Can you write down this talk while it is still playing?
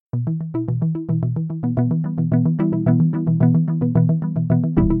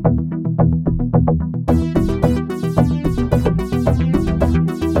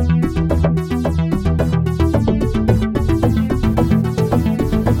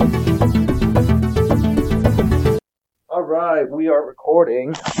right, we are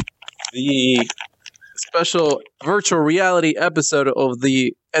recording the special virtual reality episode of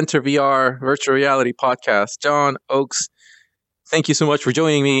the Enter VR virtual reality podcast. John Oakes, thank you so much for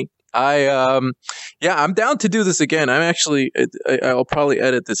joining me. I'm down to do this again. I'll probably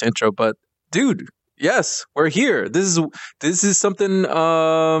edit this intro, but dude, yes, we're here. This is something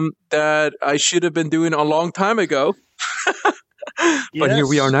that I should have been doing a long time ago. But here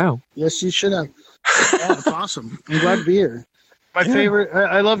we are now. Yes, you should have. Yeah, it's awesome. I'm glad to be here. My favorite.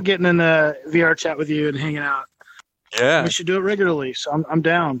 I love getting in a VR chat with you and hanging out. Yeah, we should do it regularly. So I'm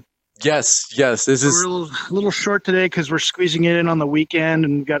down. Yes. We're a little short today because we're squeezing it in on the weekend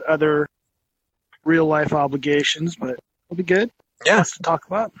and got other real life obligations, but it'll be good. Yeah, lots to talk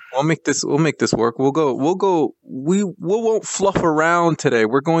about. We'll make this work. We won't fluff around today.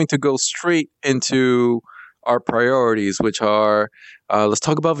 We're going to go straight into our priorities, which are let's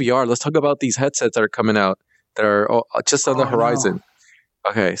talk about VR. Let's talk about these headsets that are coming out that are just on the horizon.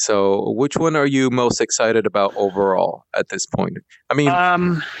 No. Okay, so which one are you most excited about overall at this point? I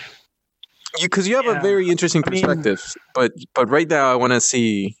mean, because you have a very interesting perspective, but right now I want to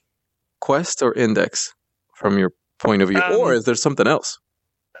see Quest or Index from your point of view, or is there something else?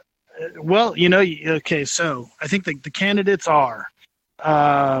 Well, okay, so I think the candidates are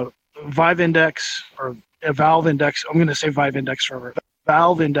Vive Index or Valve Index. I'm going to say Vive Index forever.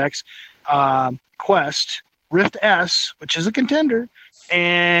 Valve Index, Quest, Rift S, which is a contender,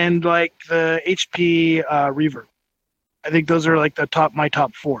 and like the HP Reverb. I think those are like my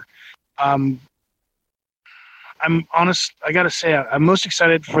top four. I'm honest. I got to say, I'm most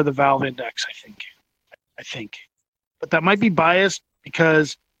excited for the Valve Index. I think, but that might be biased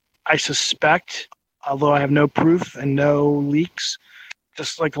because I suspect, although I have no proof and no leaks,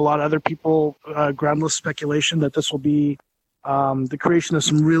 just like a lot of other people, groundless speculation that this will be the creation of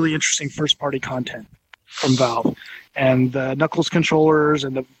some really interesting first-party content from Valve. And the Knuckles controllers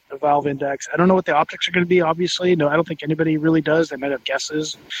and the Valve Index. I don't know what the optics are going to be, obviously. No, I don't think anybody really does. They might have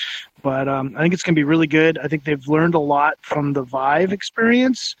guesses. But I think it's going to be really good. I think they've learned a lot from the Vive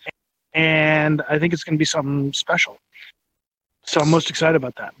experience. And I think it's going to be something special. So I'm most excited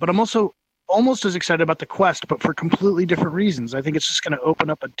about that. But I'm also almost as excited about the Quest, but for completely different reasons. I think it's just going to open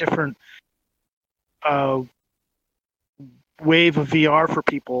up a different wave of VR for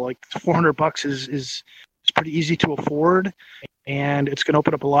people. Like $400 is pretty easy to afford, and it's going to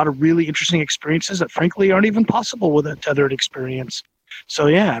open up a lot of really interesting experiences that frankly aren't even possible with a tethered experience. So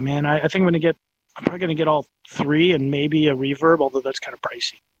yeah, man, I think I'm probably going to get all three and maybe a Reverb, although that's kind of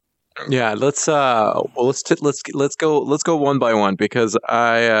pricey. Yeah, let's go one by one, because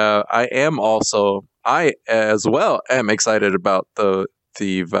I as well am excited about the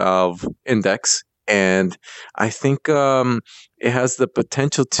Valve Index, and I think it has the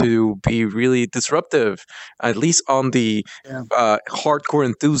potential to be really disruptive, at least on the hardcore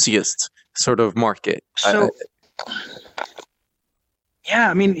enthusiast sort of market. So,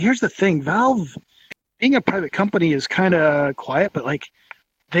 yeah, I mean, here's the thing: Valve, being a private company, is kind of quiet, but like.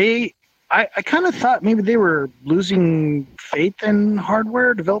 I kind of thought maybe they were losing faith in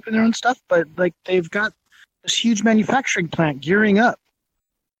hardware, developing their own stuff, but like they've got this huge manufacturing plant gearing up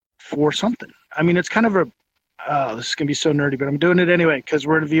for something. I mean, it's kind of this is going to be so nerdy, but I'm doing it anyway because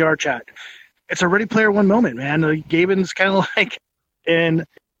we're in a VR chat. It's a Ready Player One moment, man. Gaben's kind of like, and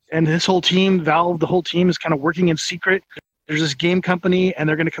his whole team, Valve, the whole team is kind of working in secret. There's this game company, and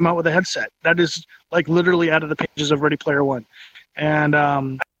they're going to come out with a headset that is like literally out of the pages of Ready Player One. And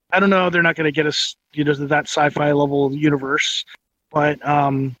I don't know, they're not going to get us, to that sci-fi level universe, but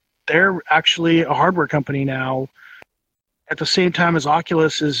they're actually a hardware company now. At the same time as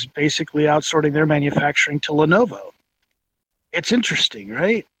Oculus is basically outsourcing their manufacturing to Lenovo. It's interesting,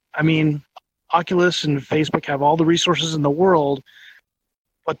 right? I mean, Oculus and Facebook have all the resources in the world,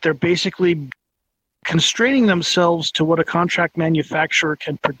 but they're basically constraining themselves to what a contract manufacturer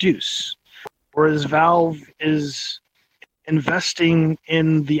can produce, whereas Valve is investing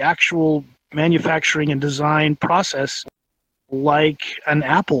in the actual manufacturing and design process like an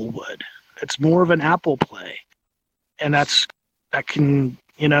Apple would. It's more of an Apple play. And that can,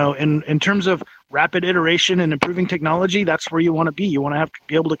 in terms of rapid iteration and improving technology, that's where you want to be. You want to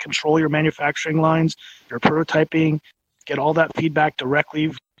be able to control your manufacturing lines, your prototyping, get all that feedback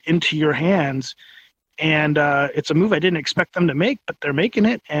directly into your hands. And it's a move I didn't expect them to make, but they're making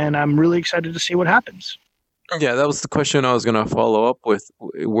it, and I'm really excited to see what happens. Yeah, that was the question I was going to follow up with.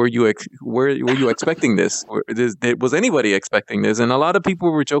 Were you expecting this? Was anybody expecting this? And a lot of people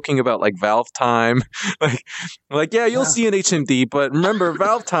were joking about like Valve time, you'll see an HMD, but remember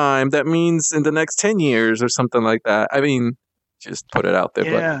Valve time. That means in the next 10 years or something like that. I mean, just put it out there.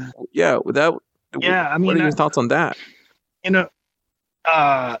 Yeah. But what are your thoughts on that? You know,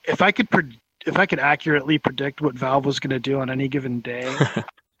 if I could accurately predict what Valve was going to do on any given day,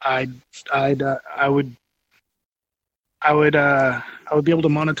 I'd, I would I would be able to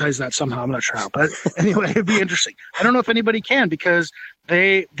monetize that somehow. I'm not sure how, but anyway, it'd be interesting. I don't know if anybody can because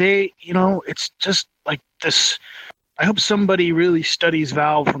it's just like this. I hope somebody really studies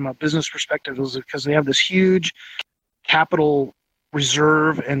Valve from a business perspective because they have this huge capital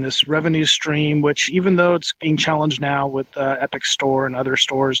reserve and this revenue stream, which even though it's being challenged now with Epic Store and other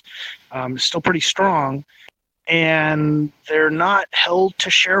stores, is still pretty strong. And they're not held to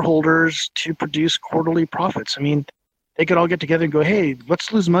shareholders to produce quarterly profits. I mean, they could all get together and go, hey,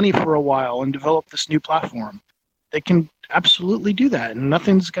 let's lose money for a while and develop this new platform. They can absolutely do that, and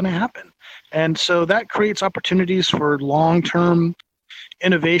nothing's going to happen. And so that creates opportunities for long-term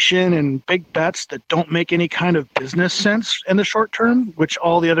innovation and big bets that don't make any kind of business sense in the short term, which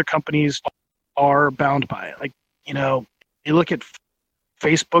all the other companies are bound by. Like, you look at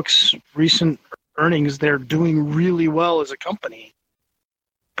Facebook's recent earnings, they're doing really well as a company.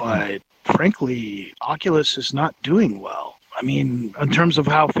 But frankly, Oculus is not doing well. I mean, in terms of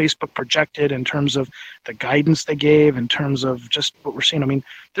how Facebook projected, in terms of the guidance they gave, in terms of just what we're seeing, I mean,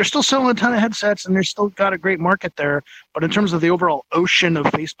 they're still selling a ton of headsets and they're still got a great market there. But in terms of the overall ocean of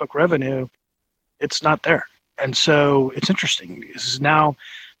Facebook revenue, it's not there. And so it's interesting because now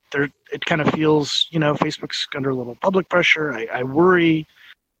it kind of feels, Facebook's under a little public pressure. I worry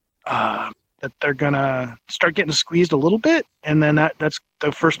that they're going to start getting squeezed a little bit. And then that's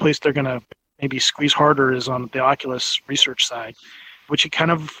the first place they're going to maybe squeeze harder is on the Oculus research side, which you kind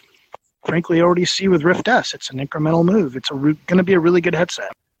of frankly already see with Rift S. It's an incremental move. It's going to be a really good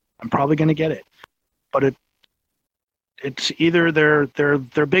headset. I'm probably going to get it. But it's either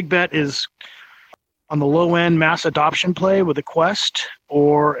their big bet is on the low end mass adoption play with the Quest,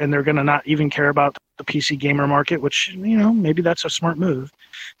 and they're going to not even care about the PC gamer market, which, maybe that's a smart move.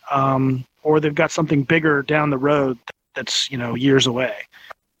 Or they've got something bigger down the road that's, years away.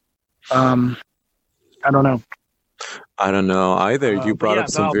 I don't know. I don't know either. You brought up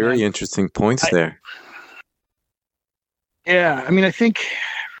some very interesting points there. Yeah, I mean, I think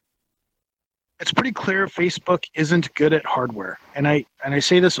it's pretty clear Facebook isn't good at hardware, and I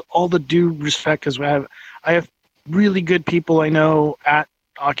say this all the due respect because I have really good people I know at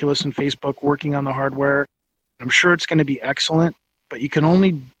Oculus and Facebook working on the hardware. I'm sure it's going to be excellent, but you can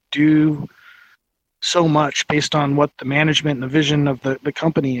only do so much based on what the management and the vision of the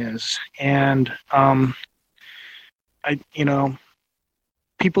company is. And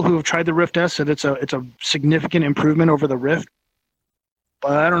people who have tried the Rift S said it's a significant improvement over the Rift,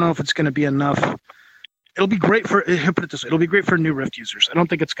 but I don't know if it's going to be enough. It'll be great put it this way, it'll be great for new Rift users. I don't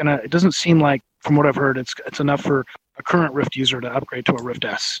think it doesn't seem like, from what I've heard, it's enough for a current Rift user to upgrade to a Rift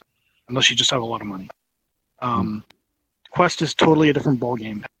S, unless you just have a lot of money. Quest is totally a different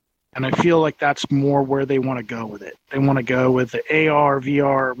ballgame. And I feel like that's more where they want to go with it. They want to go with the AR,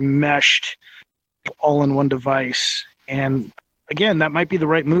 VR, meshed, all-in-one device. And again, that might be the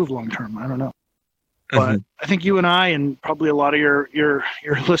right move long-term. I don't know. But I think you and I and probably a lot of your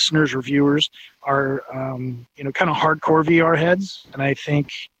listeners or viewers are, kind of hardcore VR heads. And I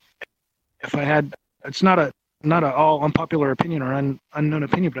think if I had, it's not a all unpopular opinion or unknown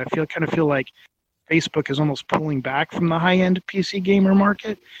opinion, but I kind of feel like Facebook is almost pulling back from the high-end PC gamer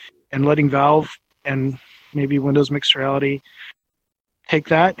market and letting Valve and maybe Windows Mixed Reality take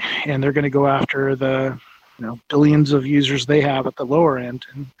that, and they're going to go after the billions of users they have at the lower end.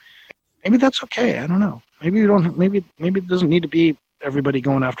 And maybe that's okay. I don't know. Maybe it doesn't need to be everybody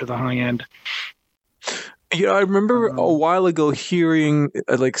going after the high end. I remember a while ago hearing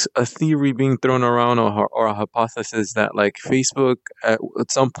like a theory being thrown around or a hypothesis that like Facebook at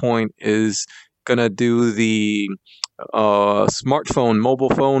some point is gonna do the smartphone, mobile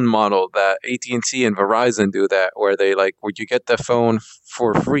phone model that AT&T and Verizon do, that where you get the phone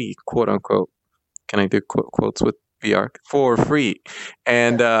for free, quote unquote. Can I do quotes with VR for free?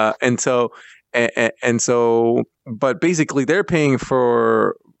 And so, but basically they're paying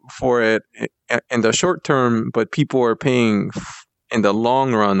for it in the short term, but people are paying in the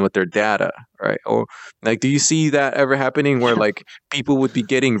long run with their data, right? Or like, do you see that ever happening where like people would be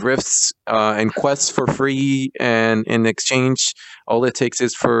getting Rifts and Quests for free, and in exchange, all it takes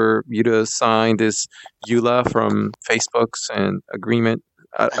is for you to sign this EULA from Facebook's and agreement?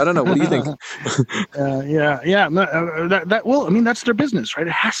 I don't know. What do you think? Yeah. That well, I mean, that's their business, right?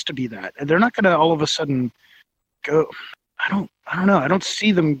 It has to be that. And they're not going to all of a sudden go. I don't know. I don't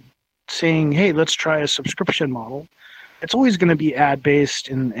see them saying, "Hey, let's try a subscription model." It's always going to be ad-based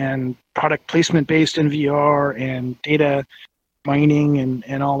and product placement-based in VR and data mining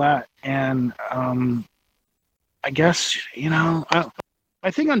and all that. And I guess,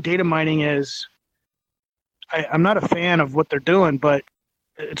 my thing on data mining is I'm not a fan of what they're doing, but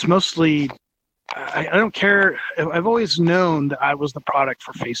it's mostly I don't care. I've always known that I was the product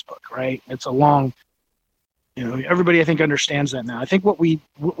for Facebook, right? It's a long, everybody I think understands that now. I think what we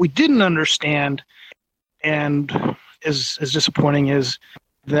didn't understand and is disappointing is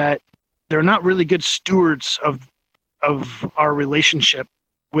that they're not really good stewards of our relationship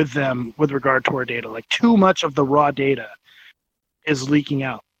with them with regard to our data. Like too much of the raw data is leaking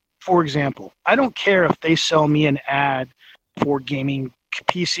out. For example, I don't care if they sell me an ad for gaming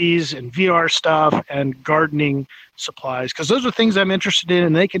PCs and VR stuff and gardening supplies, because those are things I'm interested in,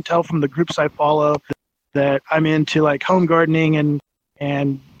 and they can tell from the groups I follow that I'm into like home gardening and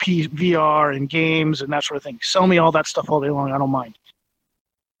VR and games and that sort of thing. Sell me all that stuff all day long. I don't mind.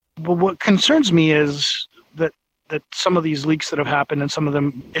 But what concerns me is that some of these leaks that have happened and some of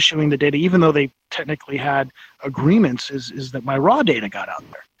them issuing the data, even though they technically had agreements, is that my raw data got out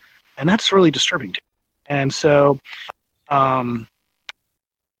there. And that's really disturbing too. And so I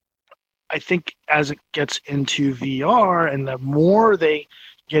think as it gets into VR and the more they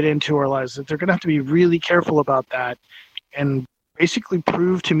get into our lives, that they're going to have to be really careful about that and basically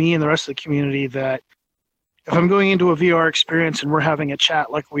prove to me and the rest of the community that if I'm going into a VR experience and we're having a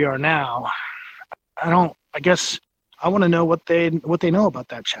chat like we are now, I guess I want to know what they know about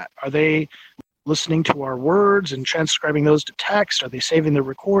that chat. Are they listening to our words and transcribing those to text? Are they saving the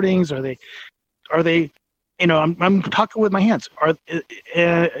recordings? Are they I'm talking with my hands.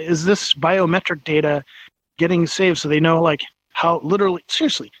 Is this biometric data getting saved so they know like how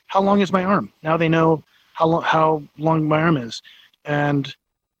long is my arm? Now they know how long my arm is. And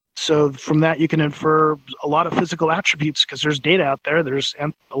so from that you can infer a lot of physical attributes because there's data out there. There's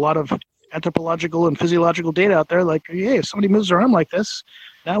a lot of anthropological and physiological data out there. Like, hey, if somebody moves their arm like this,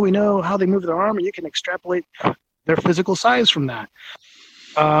 now we know how they move their arm, and you can extrapolate their physical size from that.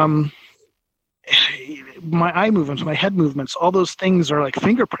 My eye movements, my head movements, all those things are like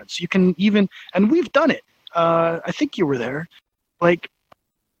fingerprints. You can even, and we've done it. I think you were there. Like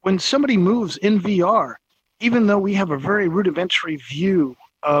when somebody moves in VR, even though we have a very rudimentary view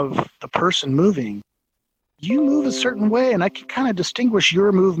of the person moving, you move a certain way, and I can kind of distinguish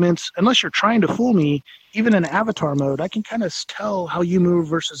your movements. Unless you're trying to fool me, even in avatar mode, I can kind of tell how you move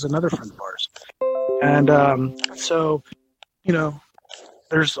versus another friend of ours. And so,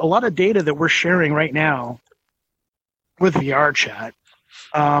 there's a lot of data that we're sharing right now with VR chat,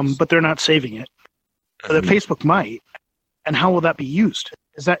 but they're not saving it. But that Facebook might. And how will that be used?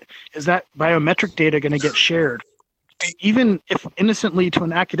 Is that biometric data going to get shared, even if innocently, to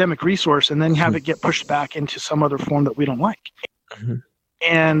an academic resource, and then have it get pushed back into some other form that we don't like? Mm-hmm.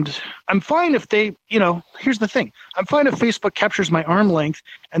 And I'm fine if they, here's the thing. I'm fine if Facebook captures my arm length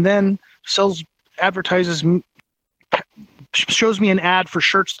and then shows me an ad for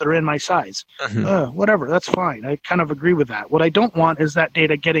shirts that are in my size. Mm-hmm. Whatever, that's fine. I kind of agree with that. What I don't want is that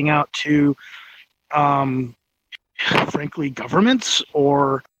data getting out to, frankly, governments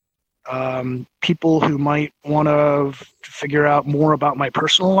or people who might want to figure out more about my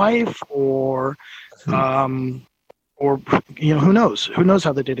personal life, or who knows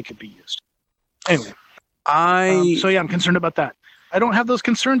how the data could be used. Anyway, I'm concerned about that. I don't have those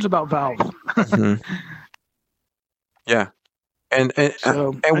concerns about Valve. Mm-hmm. Yeah. And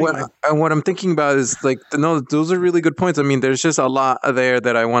what I'm thinking about is like, those are really good points. I mean, there's just a lot there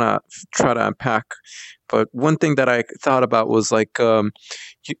that I want to try to unpack. But one thing that I thought about was like,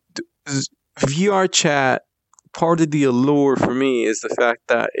 VR chat, part of the allure for me is the fact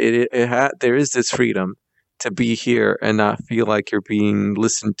that there is this freedom to be here and not feel like you're being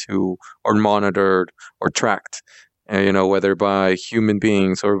listened to or monitored or tracked. Whether by human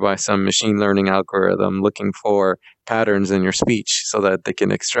beings or by some machine learning algorithm looking for patterns in your speech so that they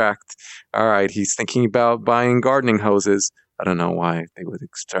can extract, all right, he's thinking about buying gardening hoses. I don't know why they would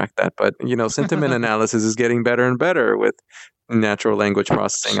extract that, but sentiment analysis is getting better and better with natural language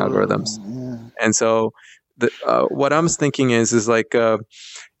processing algorithms. Yeah. And so what I'm thinking is like,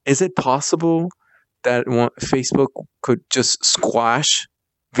 is it possible that Facebook could just squash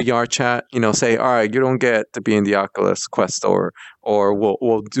VR chat, say, all right, you don't get to be in the Oculus Quest store, or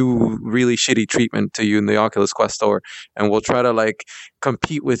we'll do really shitty treatment to you in the Oculus Quest store, and we'll try to like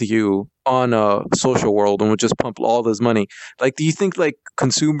compete with you on a social world, and we'll just pump all this money. Like, do you think like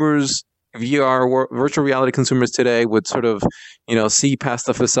consumers, virtual reality consumers today would sort of, see past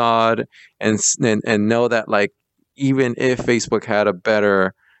the facade and know that like, even if Facebook had a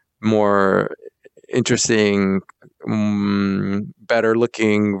better, more interesting, better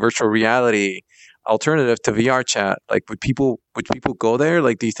looking virtual reality alternative to VR chat, like would people go there?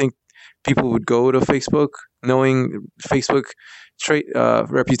 Like, do you think people would go to Facebook knowing Facebook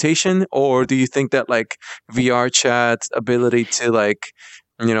reputation, or do you think that like VR chat's ability to like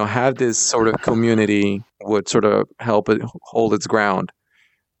have this sort of community would sort of help it hold its ground?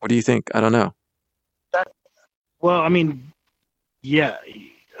 What do you think? I don't know. That, well, I mean, yeah.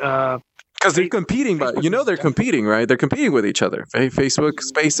 Because they're competing, but they're competing, right? They're competing with each other. Facebook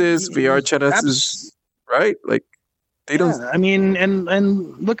Spaces, VR Chat is right. Like they don't. I mean,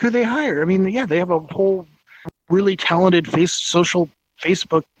 and look who they hire. I mean, yeah, they have a whole really talented social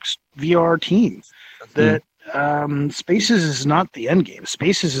Facebook VR team. That Spaces is not the end game.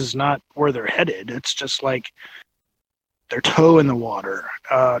 Spaces is not where they're headed. It's just like their toe in the water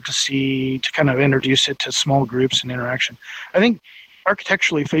to kind of introduce it to small groups and interaction. I think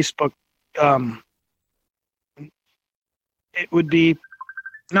architecturally, Facebook. It would be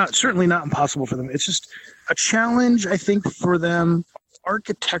certainly not impossible for them. It's just a challenge, I think, for them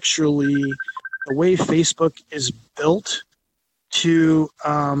architecturally, the way Facebook is built to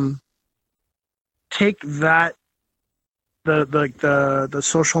take that the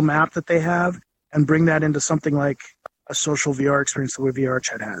social map that they have and bring that into something like a social VR experience the way VR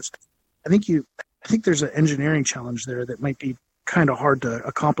Chat has. I think there's an engineering challenge there that might be kind of hard to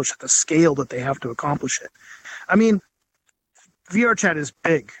accomplish at the scale that they have to accomplish it. I mean, VR Chat is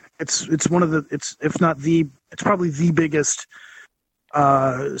big. It's probably the biggest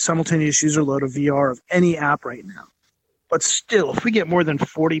simultaneous user load of VR of any app right now. But still, if we get more than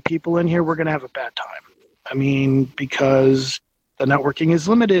 40 people in here, we're going to have a bad time. I mean, because the networking is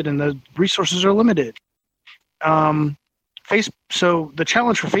limited and the resources are limited. So the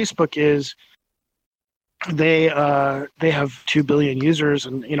challenge for Facebook is they have 2 billion users,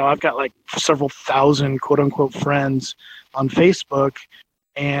 and I've got like several thousand quote unquote friends on Facebook,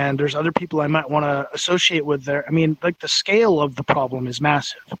 and there's other people I might want to associate with there. I mean, like the scale of the problem is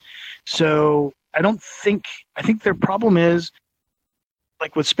massive. So I think their problem is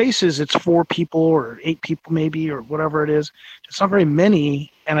like with Spaces, it's 4 people or 8 people maybe, or whatever it is. It's not very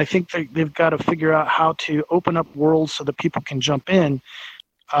many, and I think they've got to figure out how to open up worlds so that people can jump in.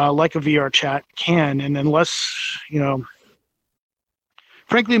 Like a VR Chat can, and unless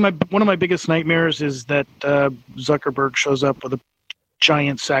frankly, one of my biggest nightmares is that Zuckerberg shows up with a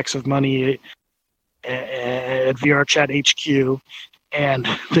giant sacks of money at VR Chat HQ, and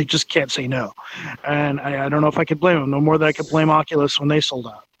they just can't say no. And I don't know if I could blame them. No more than I could blame Oculus when they sold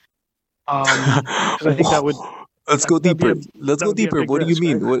out. Because I think that would. Let's go deeper. Let's go deeper. What do you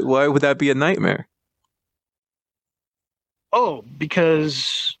mean? Right? Why would that be a nightmare? Oh,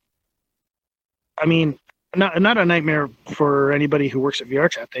 because, I mean, not a nightmare for anybody who works at VR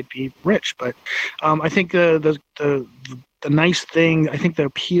Chat. They'd be rich, but I think the nice thing, I think the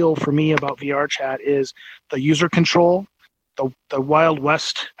appeal for me about VR Chat is the user control, the Wild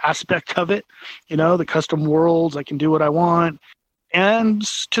West aspect of it. The custom worlds. I can do what I want, and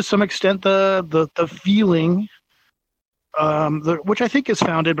to some extent the feeling. Which I think is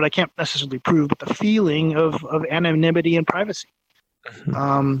founded, but I can't necessarily prove, but the feeling of anonymity and privacy.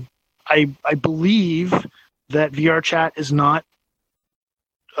 Mm-hmm. I believe that VR Chat is not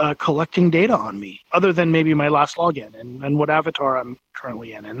collecting data on me, other than maybe my last login and what avatar I'm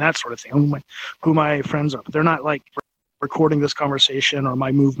currently in and that sort of thing, who my friends are. But they're not like recording this conversation or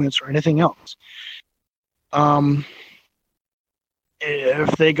my movements or anything else.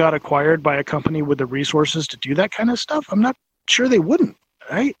 If they got acquired by a company with the resources to do that kind of stuff, I'm not sure they wouldn't,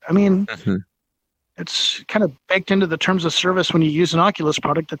 right? I mean, It's kind of baked into the terms of service when you use an Oculus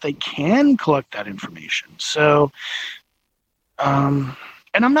product that they can collect that information. So, and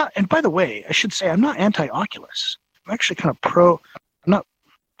by the way, I should say I'm not anti-Oculus. I'm actually kind of pro. I'm not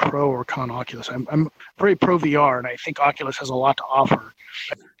pro or con Oculus. I'm very pro VR, and I think Oculus has a lot to offer.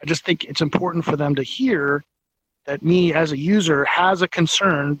 I just think it's important for them to hear that me as a user has a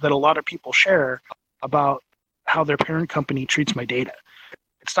concern that a lot of people share about how their parent company treats my data.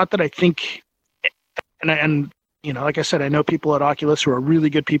 It's not that I think, and like I said, I know people at Oculus who are really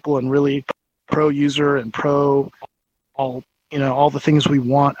good people and really pro user and pro all the things we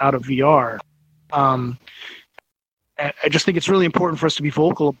want out of VR. I just think it's really important for us to be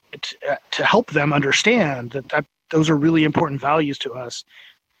vocal to help them understand that those are really important values to us.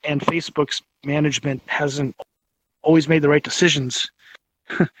 And Facebook's management hasn't always made the right decisions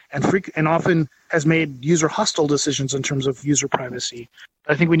and often has made user hostile decisions in terms of user privacy.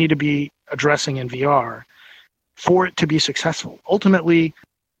 I think we need to be addressing in VR for it to be successful. Ultimately,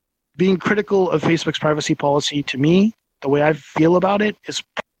 being critical of Facebook's privacy policy, to me, the way I feel about it is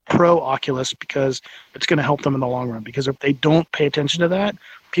pro Oculus, because it's going to help them in the long run. Because if they don't pay attention to that,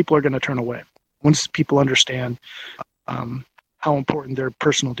 people are going to turn away. Once people understand how important their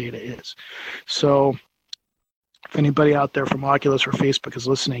personal data is. So if anybody out there from Oculus or Facebook is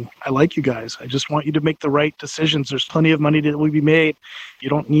listening, I like you guys. I just want you to make the right decisions. There's plenty of money that will be made. You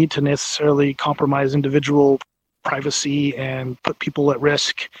don't need to necessarily compromise individual privacy and put people at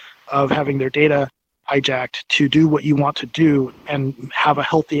risk of having their data hijacked to do what you want to do and have a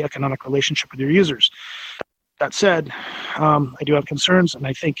healthy economic relationship with your users. That said, I do have concerns, and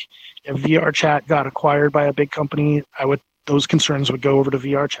I think if VRChat got acquired by a big company, those concerns would go over to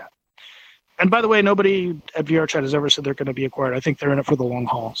VRChat. And by the way, nobody at VRChat has ever said they're going to be acquired. I think they're in it for the long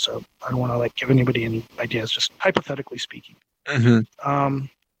haul, so I don't want to give anybody any ideas, just hypothetically speaking. Mm-hmm.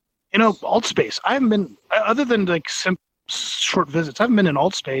 AltSpace. I haven't been, other than short visits, I haven't been in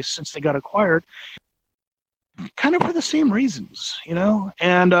AltSpace since they got acquired, kind of for the same reasons,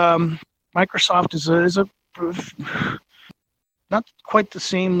 And Microsoft is a not quite the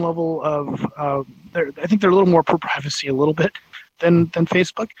same level of. I think they're a little more pro privacy, a little bit than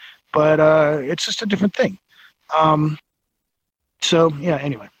Facebook, but it's just a different thing. So yeah.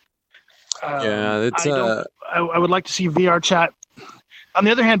 Anyway. I would like to see VRChat. On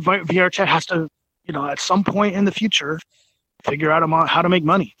the other hand, VRChat has to, at some point in the future, figure out how to make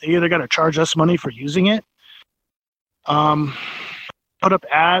money. They either got to charge us money for using it, put up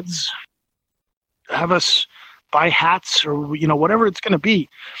ads, have us buy hats, or whatever it's going to be,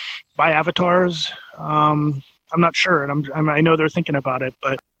 buy avatars. I'm not sure, and I know they're thinking about it,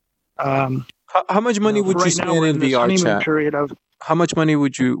 but how much money would you spend in VRChat? How much money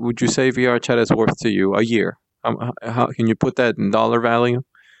would you say VRChat is worth to you a year? How can you put that in dollar value?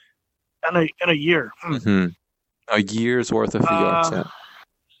 In a year. Mm-hmm. A year's worth of VRChat.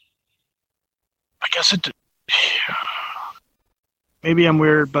 I guess it. Maybe I'm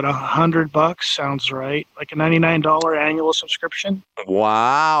weird, but $100 sounds right. Like a $99 annual subscription.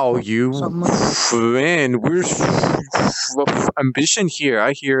 Wow, man, we're ambition here.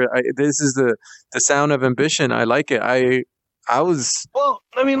 This is the sound of ambition. I like it. I was. Well,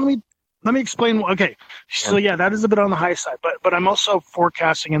 let me explain. Okay, so yeah, that is a bit on the high side, but I'm also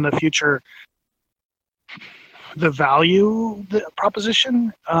forecasting in the future the value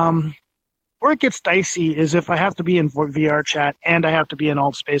proposition. Where it gets dicey is if I have to be in VRChat and I have to be in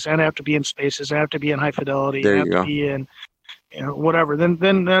AltSpace and I have to be in Spaces, I have to be in High Fidelity, I have to be in whatever.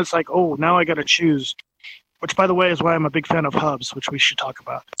 Then it's like, oh, now I got to choose. Which, by the way, is why I'm a big fan of Hubs, which we should talk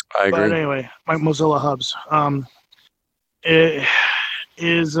about. I agree. But anyway, my Mozilla Hubs. It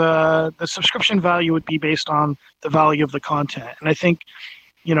is the subscription value would be based on the value of the content, and I think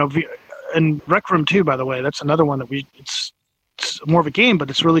and Rec Room 2, by the way, that's another one that it's more of a game, but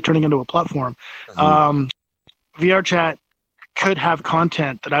it's really turning into a platform. Mm-hmm. VRChat could have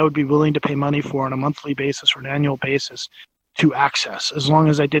content that I would be willing to pay money for on a monthly basis or an annual basis to access, as long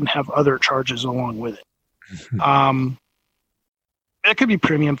as I didn't have other charges along with it. It could be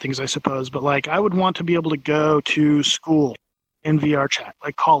premium things, I suppose, but I would want to be able to go to school in VRChat,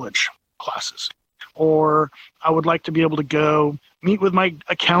 like college classes, or I would like to be able to go meet with my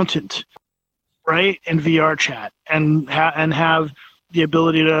accountant, right, in VRChat, and have the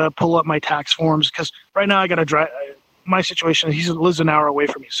ability to pull up my tax forms, because right now I got to drive. My situation, he lives an hour away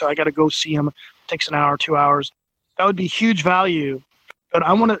from me, so I got to go see him. It takes an hour, 2 hours. That would be huge value. But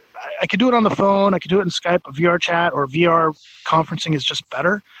I could do it on the phone. I could do it in Skype, VRChat, or VR conferencing is just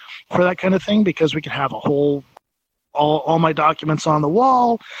better for that kind of thing, because we can have all my documents on the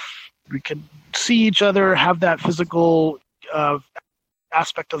wall. We could see each other, have that physical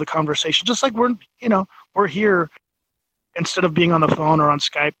aspect of the conversation, just like we're here instead of being on the phone or on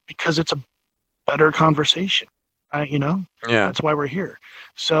Skype, because it's a better conversation. Yeah, that's why we're here.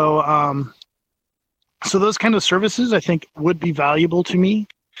 So, so those kind of services, I think, would be valuable to me.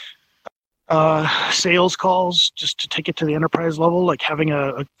 Sales calls, just to take it to the enterprise level, like having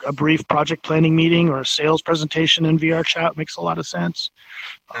a brief project planning meeting or a sales presentation in VRChat makes a lot of sense.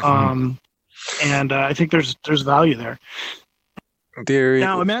 Mm-hmm. And I think there's value there.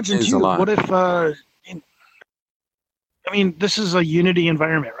 Now imagine too, what if this is a Unity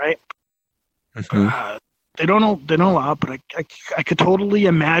environment, right? Mm-hmm. They don't allow it, but I could totally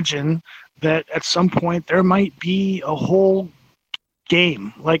imagine that at some point there might be a whole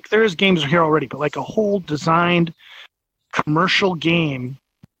game, like there's games here already, but like a whole designed commercial game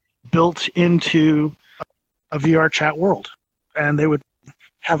built into a VRChat world, and they would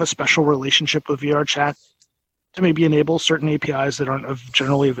have a special relationship with VRChat to maybe enable certain APIs that aren't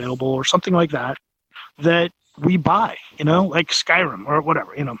generally available or something like that we buy, like Skyrim or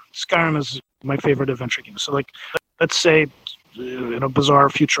whatever. Skyrim is my favorite adventure game. So let's say in a bizarre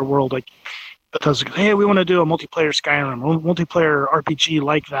future world, like Bethesda, hey, we want to do a multiplayer Skyrim, a multiplayer RPG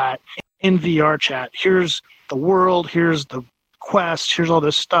like that in VRChat. Here's the world, here's the quests, here's all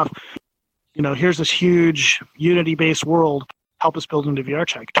this stuff. Here's this huge Unity-based world. Help us build into VR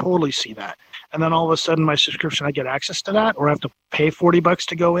chat. I totally see that. And then all of a sudden, my subscription, I get access to that, or I have to pay $40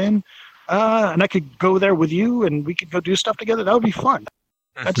 to go in, and I could go there with you, and we could go do stuff together. That would be fun.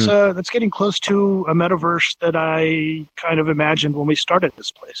 That's getting close to a metaverse that I kind of imagined when we started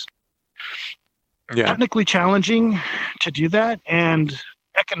this place. Yeah. Technically challenging to do that, and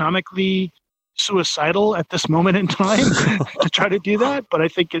economically suicidal at this moment in time to try to do that. But I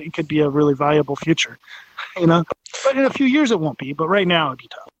think it could be a really valuable future, But in a few years it won't be. But right now it'd be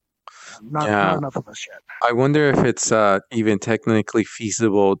tough. Not enough of us yet. I wonder if it's even technically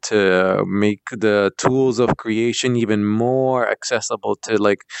feasible to make the tools of creation even more accessible to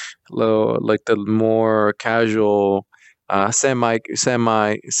like the more casual, semi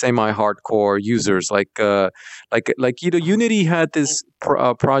hardcore users. Unity had this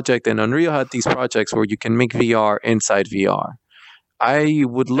project, and Unreal had these projects where you can make VR inside VR. I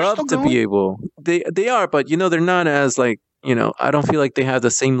would love to be able. They are, but they're not as like. I don't feel like they have the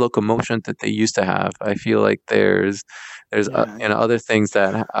same locomotion that they used to have. I feel like there's other things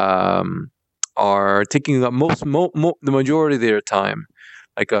that are taking up the majority of their time.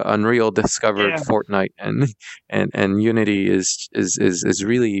 Like Unreal discovered Fortnite, and Unity is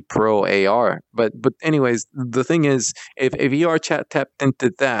really pro AR. But anyways, the thing is, if VR chat tapped into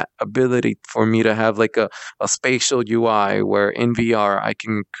that ability for me to have like a spatial UI where in VR I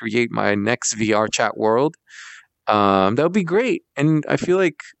can create my next VR chat world. That would be great, and I feel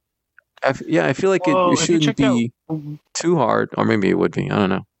like, it shouldn't be too hard, or maybe it would be. I don't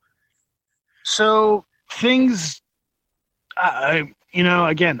know. So things,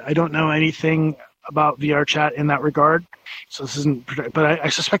 again, I don't know anything about VR chat in that regard, so this isn't. But I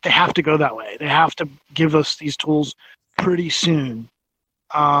suspect they have to go that way. They have to give us these tools pretty soon,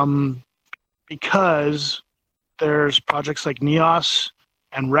 because there's projects like Neos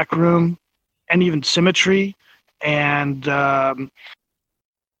and Rec Room, and even Symmetry. And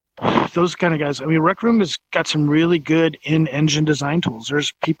those kind of guys. I mean, Rec Room has got some really good in-engine design tools.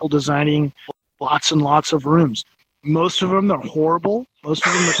 There's people designing lots and lots of rooms. Most of them are horrible. Most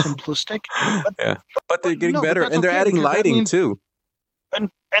of them are simplistic. But they're getting better, and they're adding lighting too.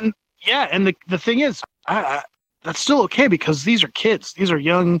 And the thing is, that's still okay because these are kids. These are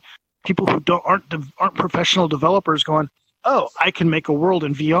young people who aren't professional developers going, oh, I can make a world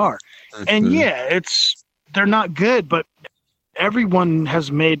in VR. Mm-hmm. And they're not good, but everyone has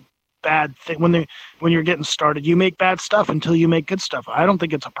made bad things. When you're getting started, you make bad stuff until you make good stuff. I don't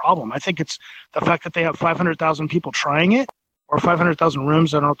think it's a problem. I think it's the fact that they have 500,000 people trying it, or 500,000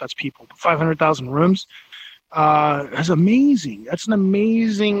 rooms. I don't know if that's people, but 500,000 rooms is amazing. That's an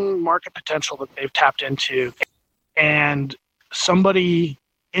amazing market potential that they've tapped into. And somebody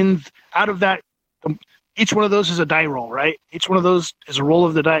out of that, each one of those is a die roll, right? Each one of those is a roll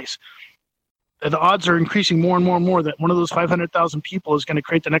of the dice. The odds are increasing more and more and more that one of those 500,000 people is going to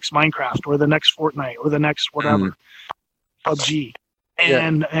create the next Minecraft or the next Fortnite or the next whatever, PUBG,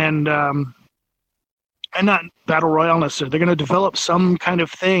 and not Battle Royale necessarily. They're going to develop some kind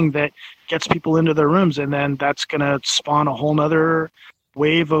of thing that gets people into their rooms, and then that's going to spawn a whole nother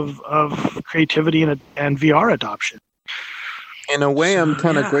wave of creativity and VR adoption. In a way, I'm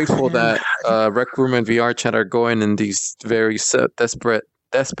kind of grateful that Rec Room and VR Chat are going in these very desperate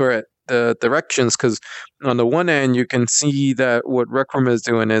directions, because on the one end you can see that what Rec Room is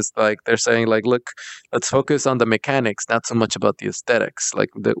doing is like they're saying like, look, let's focus on the mechanics, not so much about the aesthetics. Like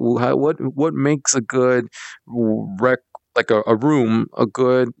what makes a good a room a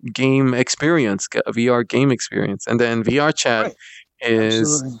good game experience, a VR game experience, and then VR Chat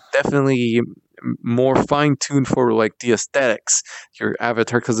is definitely more fine-tuned for like the aesthetics, your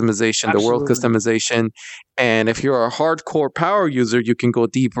avatar customization, the world customization. And if you're a hardcore power user, you can go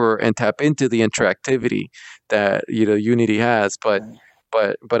deeper and tap into the interactivity that Unity has. But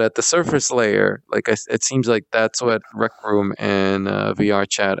at the surface layer, it seems like that's what Rec Room and VR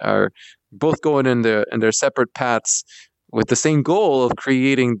Chat are both going in their separate paths with the same goal of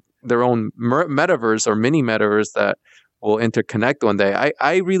creating their own metaverse or mini metaverse that will interconnect one day.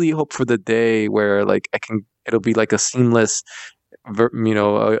 I really hope for the day where it'll be like a seamless,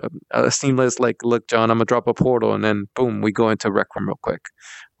 a seamless, like, look, John, I'm gonna drop a portal and then boom, we go into Rec Room real quick,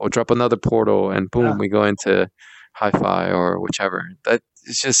 or drop another portal and boom, we go into Hi-Fi or whichever. That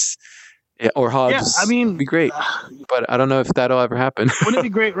it's just, or Hubs. Yeah, I mean, it'd be great, but I don't know if that'll ever happen. Wouldn't it be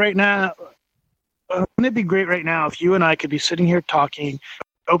great right now? Wouldn't it be great right now if you and I could be sitting here talking,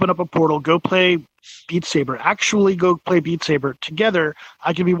 open up a portal, go play Beat Saber, actually go play Beat Saber together.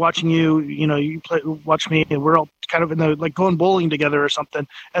 I could be watching you, you watch me, and we're all kind of in the, like, going bowling together or something,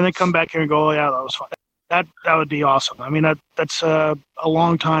 and then come back here and go, oh yeah, that was fun. That would be awesome. I mean, that's a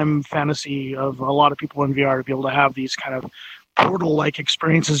long time fantasy of a lot of people in VR to be able to have these kind of portal-like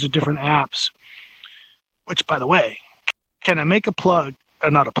experiences to different apps. Which, by the way, can I make a plug?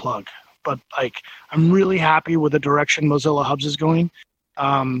 Not a plug, but like I'm really happy with the direction Mozilla Hubs is going.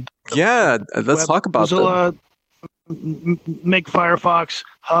 Let's talk about Mozilla. Make Firefox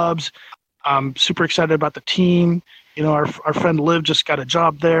Hubs. I'm super excited about the team. You know, our friend Liv just got a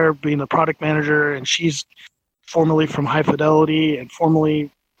job there being the product manager, and she's formerly from High Fidelity and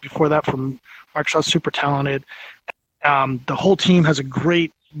formerly before that from Microsoft, super talented. The whole team has a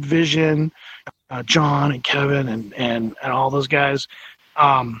great vision. John and Kevin and all those guys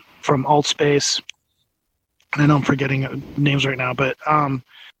from Altspace. I know I'm forgetting names right now, but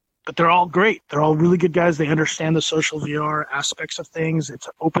they're all great. They're all really good guys. They understand the social VR aspects of things. It's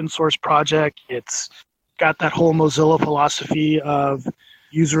an open source project. It's got that whole Mozilla philosophy of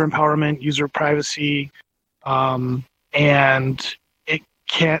user empowerment, user privacy, and it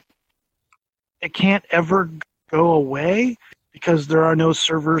can't ever go away because there are no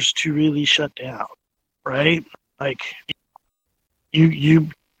servers to really shut down, right? Like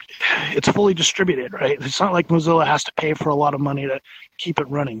it's fully distributed, right? It's not like Mozilla has to pay for a lot of money to keep it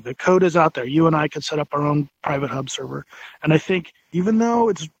running. The code is out there. You and I could set up our own private hub server. And I think even though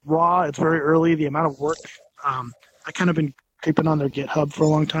it's raw, it's very early, the amount of work, I kind of been creeping on their GitHub for a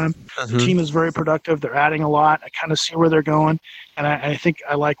long time. The team is very productive. They're adding a lot. I kind of see where they're going. And I think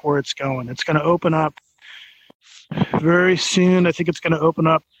I like where it's going. It's going to open up very soon. I think it's going to open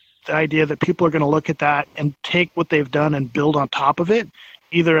up the idea that people are going to look at that and take what they've done and build on top of it,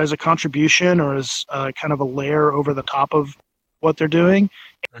 either as a contribution or as kind of a layer over the top of what they're doing.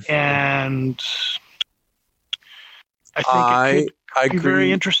 And I think it could be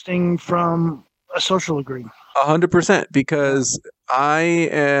very interesting from a social degree. 100%, because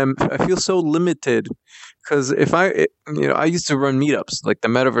I feel so limited. Because if I used to run meetups, like the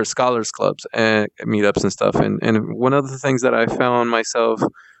Metaverse Scholars Clubs and meetups and stuff. And one of the things that I found myself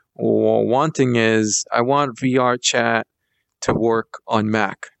wanting is I want VR chat to work on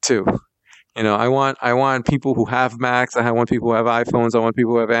Mac too. You know, I want people who have Macs. I want people who have iPhones. I want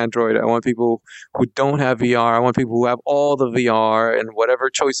people who have Android. I want people who don't have VR. I want people who have all the VR and whatever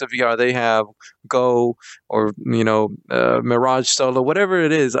choice of VR they have, Go or Mirage Solo, whatever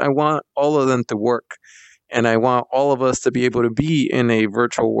it is. I want all of them to work, and I want all of us to be able to be in a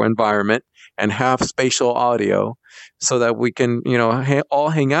virtual environment and have spatial audio, so that we can all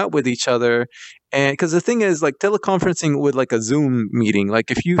hang out with each other. And because the thing is, like teleconferencing with like a Zoom meeting, like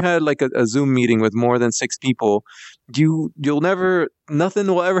if you had like a Zoom meeting with more than 6 people, nothing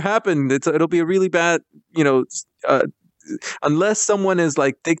will ever happen. It'll be a really bad, unless someone is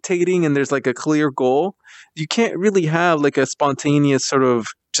like dictating and there's like a clear goal, you can't really have like a spontaneous sort of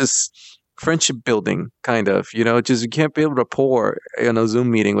just friendship building kind of, just you can't be able to pour in a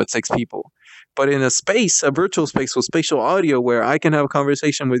Zoom meeting with 6 people. But in a virtual space with spatial audio, where I can have a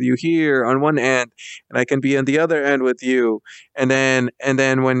conversation with you here on one end, and I can be on the other end with you, and then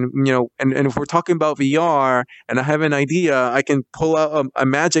when and if we're talking about VR, and I have an idea, I can pull out a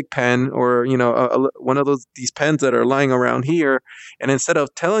magic pen or one of these pens that are lying around here, and instead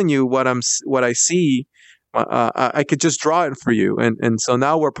of telling you what I see, I could just draw it for you, and so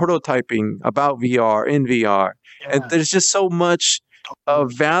now we're prototyping about VR in VR, and there's just so much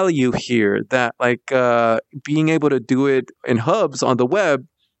of value here that like being able to do it in hubs on the web,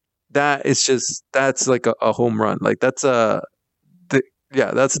 that's like a home run. Like that's the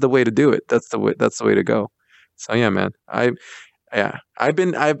way to do it. That's the way to go. So yeah, man, I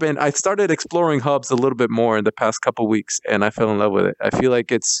started exploring hubs a little bit more in the past couple weeks, and I fell in love with it. I feel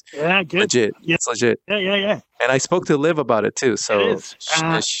like it's legit. Yeah. It's legit. Yeah. And I spoke to Liv about it too. So it's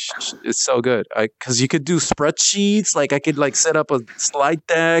so good. Because you could do spreadsheets. Like I could like set up a slide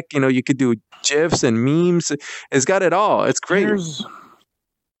deck. You could do GIFs and memes. It's got it all. It's great.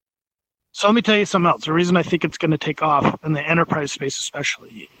 So let me tell you something else. The reason I think it's going to take off in the enterprise space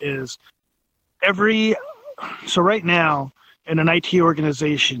especially is so right now, in an IT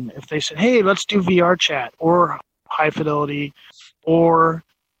organization, if they said, hey, let's do VR chat or high fidelity or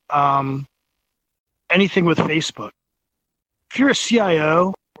anything with Facebook. If you're a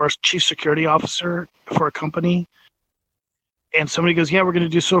CIO or a chief security officer for a company and somebody goes, yeah, we're going to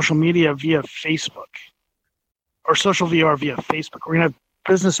do social media via Facebook or social VR via Facebook, we're going to have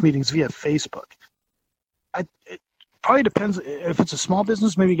business meetings via Facebook. It probably depends. If it's a small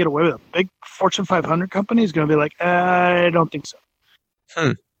business, maybe you get away with it. Big Fortune 500 company is going to be like, I don't think so.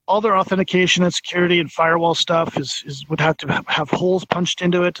 All their authentication and security and firewall stuff would have to have holes punched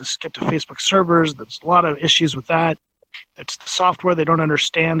into it to get to Facebook servers. There's a lot of issues with that. It's the software they don't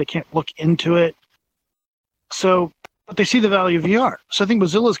understand. They can't look into it. So, but they see the value of VR. So I think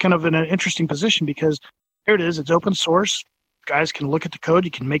Mozilla is kind of in an interesting position because here it is. It's open source. Guys can look at the code.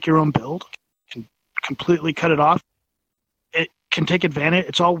 You can make your own build. You can completely cut it off. It can take advantage.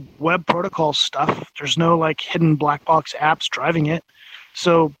 It's all web protocol stuff. There's no like hidden black box apps driving it.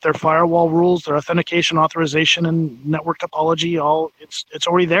 So their firewall rules, their authentication, authorization, and network topology, it's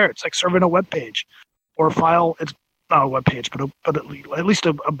already there. It's like serving a web page or a file. It's not a web page, but at least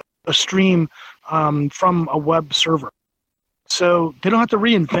a stream from a web server. So they don't have to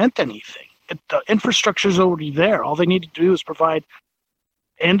reinvent anything. The infrastructure is already there. All they need to do is provide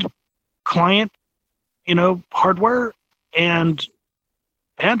end client, hardware and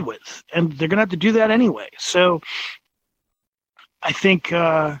bandwidth, and they're going to have to do that anyway. So I think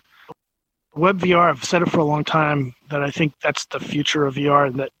web VR, I've said it for a long time, that I think that's the future of VR,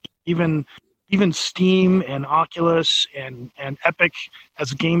 and that even Steam and Oculus and Epic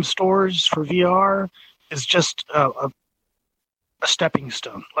as game stores for VR is just a stepping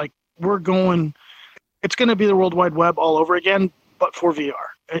stone. Like it's going to be the World Wide Web all over again, but for VR.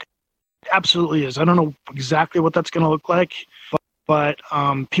 It absolutely is. I don't know exactly what that's going to look like, but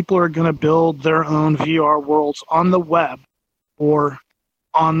people are going to build their own VR worlds on the web or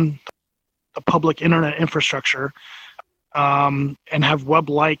on the public internet infrastructure, and have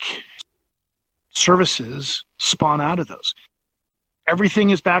web-like services spawn out of those.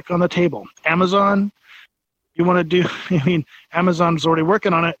 Everything is back on the table. Amazon, you want to do, Amazon's already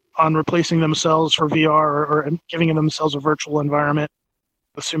working on it, on replacing themselves for VR or giving themselves a virtual environment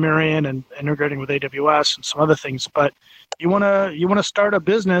with Sumerian and integrating with AWS and some other things. But you want to start a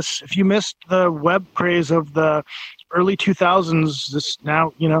business. If you missed the web craze of the early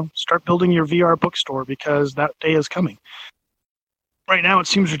 2000s, start building your VR bookstore, because that day is coming. Right now, it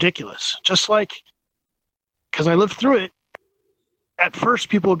seems ridiculous. Just like, because I lived through it, at first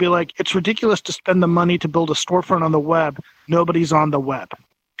people would be like, it's ridiculous to spend the money to build a storefront on the web. Nobody's on the web.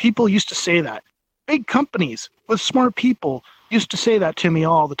 People used to say that. Big companies with smart people used to say that to me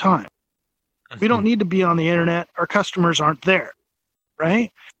all the time. We don't need to be on the internet. Our customers aren't there,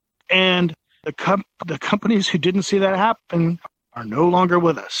 right? And the companies who didn't see that happen are no longer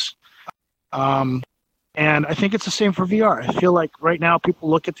with us. And I think it's the same for VR. I feel like right now people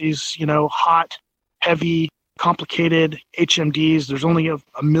look at these, hot, heavy, complicated HMDs. There's only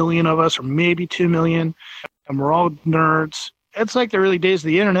a million of us, or maybe 2 million, and we're all nerds. It's like the early days of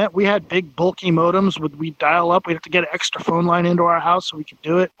the internet. We had big, bulky modems. We'd dial up. We'd have to get an extra phone line into our house so we could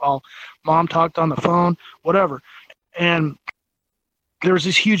do it while mom talked on the phone, whatever. And there was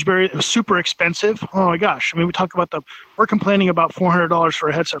this huge barrier. It was super expensive. Oh, my gosh. We talk about we're complaining about $400 for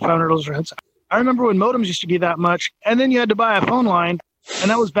a headset, $500 for a headset. I remember when modems used to be that much, and then you had to buy a phone line, and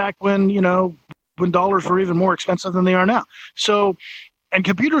that was back when, when dollars were even more expensive than they are now. So, and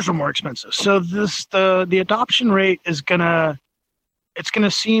computers were more expensive. So the adoption rate is gonna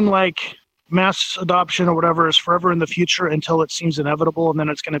seem like mass adoption or whatever is forever in the future until it seems inevitable, and then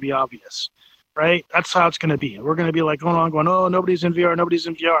it's gonna be obvious, right? That's how it's gonna be. We're gonna be like going, oh, nobody's in VR, nobody's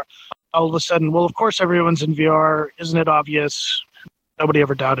in VR. All of a sudden, well, of course everyone's in VR. Isn't it obvious? Nobody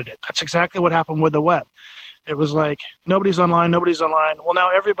ever doubted it. That's exactly what happened with the web. It was like, nobody's online. Well, now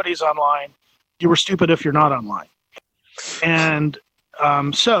everybody's online. You were stupid if you're not online. And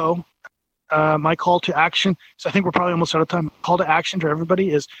so my call to action, so I think we're probably almost out of time. Call to action to everybody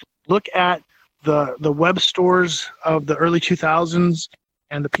is look at the web stores of the early 2000s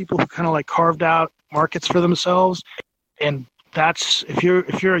and the people who kind of like carved out markets for themselves. And that's, if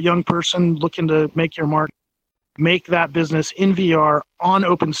you're a young person looking to make your mark, make that business in VR on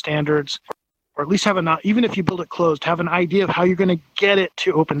open standards, or at least even if you build it closed, have an idea of how you're going to get it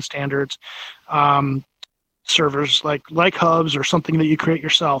to open standards. Servers like hubs or something that you create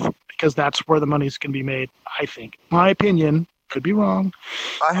yourself, because that's where the money's going to be made. I think, my opinion, could be wrong.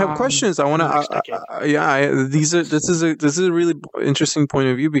 I have questions. I want to. This is a really interesting point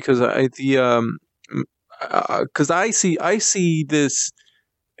of view, because I see this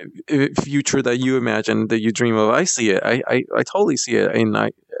future that you imagine, that you dream of. I see it. I totally see it,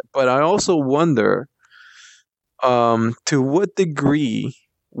 but I also wonder, to what degree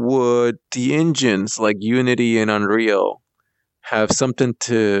would the engines like Unity and Unreal have something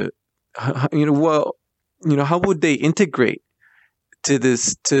to, how would they integrate to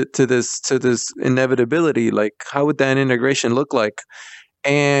this inevitability? Like, how would that integration look like?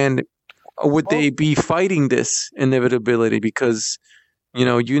 And would they be fighting this inevitability? Because,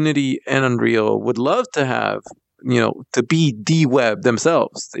 Unity and Unreal would love to have, to be the web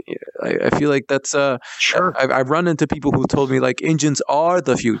themselves. I feel like that's sure. I've run into people who told me like engines are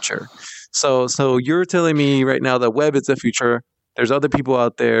the future. So you're telling me right now that web is the future. There's other people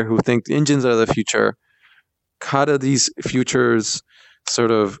out there who think engines are the future. how do these futures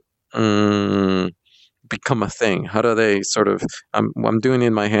sort of become a thing? How do they sort of? I'm doing it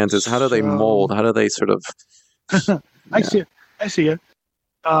in my hands. Is how do they mold? How do they sort of? I see it. I see it.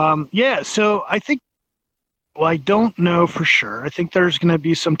 Yeah. So I think. Well, I don't know for sure. I think there's going to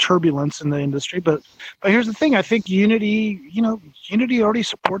be some turbulence in the industry, but here's the thing. I think Unity already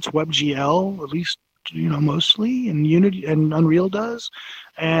supports WebGL, at least mostly, and Unity and Unreal does.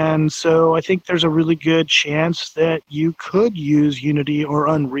 And so I think there's a really good chance that you could use Unity or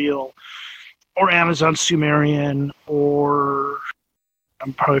Unreal or Amazon Sumerian or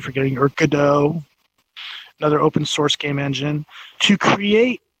I'm probably forgetting, or Godot, another open source game engine, to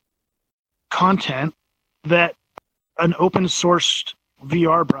create content that an open sourced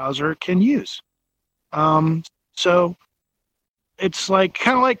VR browser can use. So it's like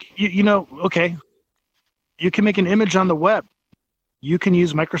kind of like okay, you can make an image on the web. You can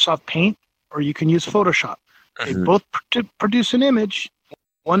use Microsoft Paint or you can use Photoshop. They both produce an image.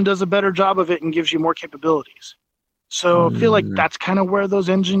 One does a better job of it and gives you more capabilities. So I feel like that's kind of where those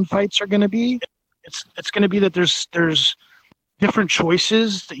engine fights are going to be. It's going to be that there's different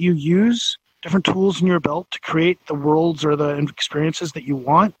choices that you use, different tools in your belt to create the worlds or the experiences that you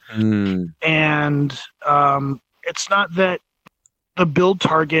want. And it's not that the build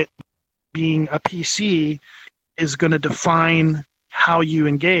target being a PC is going to define how you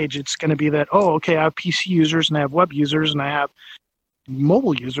engage. It's going to be that, okay, I have PC users and I have web users and I have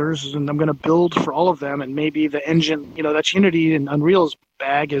mobile users, and I'm going to build for all of them. And maybe the engine, that's Unity and Unreal's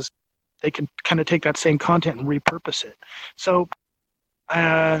bag, is they can kind of take that same content and repurpose it. So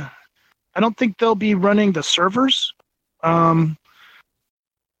I don't think they'll be running the servers unless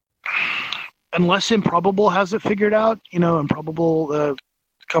Improbable has it figured out. Improbable,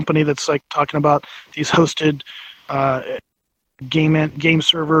 company that's like talking about these hosted game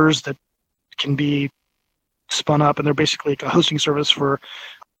servers that can be spun up, and they're basically like a hosting service for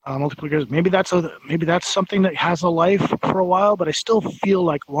multiple years. Maybe that's something that has a life for a while, but I still feel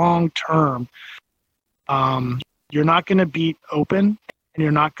like long term, you're not going to beat open, and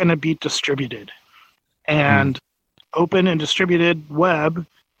you're not going to beat distributed. And open and distributed web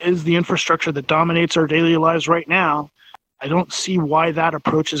is the infrastructure that dominates our daily lives right now. I don't see why that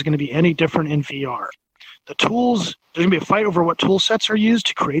approach is going to be any different in VR. The tools, there's going to be a fight over what tool sets are used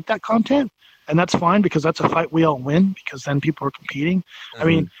to create that content. And that's fine, because that's a fight we all win, because then people are competing. I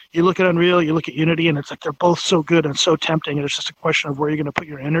mean, you look at Unreal, you look at Unity, and it's like they're both so good and so tempting. And it's just a question of where you're going to put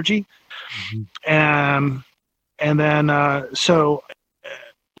your energy. And then,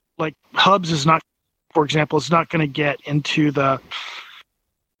 like Hubs is not, for example, is not going to get into the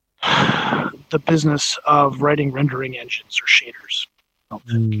business of writing rendering engines or shaders. I don't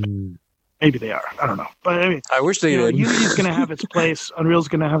think. Maybe they are. I don't know. But I mean, I wish they did. Unity's going to have its place. Unreal's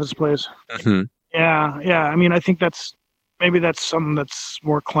going to have its place. Yeah. I mean, I think that's something that's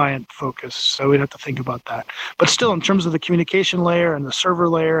more client focused. So we'd have to think about that. But still, in terms of the communication layer and the server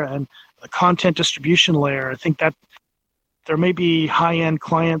layer and the content distribution layer, I think that there may be high-end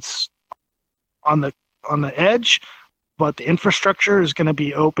clients on the edge, but the infrastructure is going to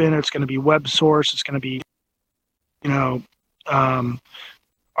be open. It's going to be web source. It's going to be,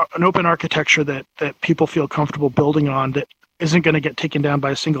 an open architecture that people feel comfortable building on, that isn't going to get taken down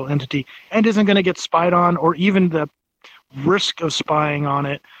by a single entity and isn't going to get spied on, or even the risk of spying on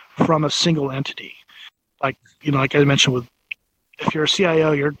it from a single entity. Like I mentioned, if you're a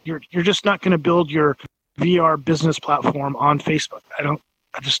CIO, you're just not going to build your VR business platform on Facebook.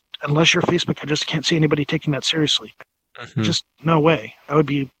 Unless you're Facebook, I just can't see anybody taking that seriously. Just no way. That would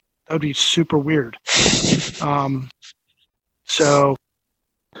be super weird. So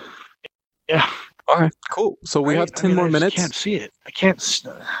yeah. All right, cool. So we have 10 more minutes. I can't see it. I can't.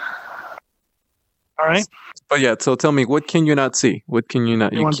 All right. But yeah, so tell me, what can you not see? What can you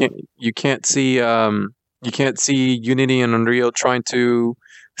not? You can't see. You can't see Unity and Unreal trying to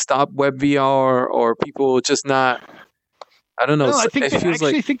stop web VR, or people just not. I don't know. No, I think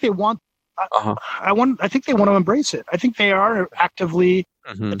think they want. I think they want to embrace it. I think they are actively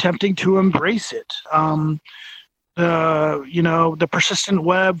attempting to embrace it. The persistent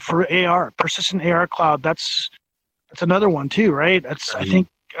web for AR, persistent AR cloud. That's another one too, right? I think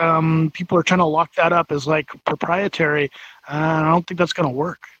people are trying to lock that up as like proprietary. I don't think that's going to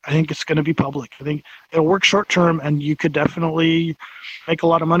work. I think it's going to be public. I think it'll work short term, and you could definitely make a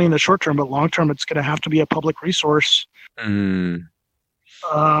lot of money in the short term. But long term, it's going to have to be a public resource.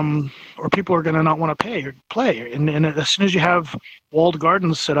 Or people are going to not want to play. And as soon as you have walled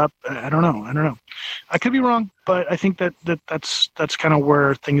gardens set up, I don't know. I could be wrong, but I think that's kind of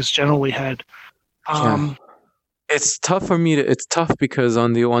where things generally head. it's tough for me to. It's tough because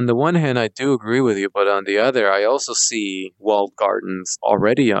on the one hand, I do agree with you, but on the other, I also see walled gardens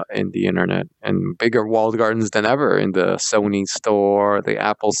already in the internet, and bigger walled gardens than ever in the Sony store, the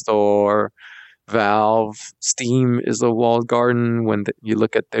Apple store, Valve, Steam is a walled garden. When you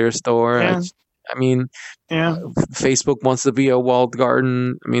look at their store, Yeah, I mean, yeah, Facebook wants to be a walled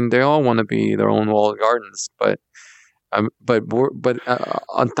garden. I mean, they all want to be their own walled gardens, but on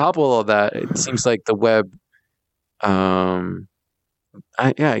top of all that, it seems like the web. Um,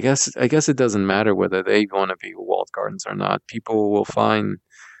 I guess it doesn't matter whether they want to be walled gardens or not. People will find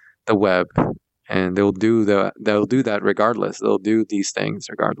the web, and they'll do that regardless. They'll do these things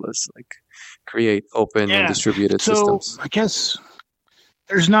regardless, like create open and yeah. distributed So systems. I guess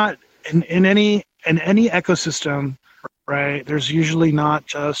there's not in any ecosystem, right? There's usually not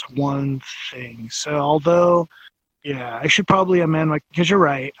just one thing. So although, yeah, I should probably amend my because you're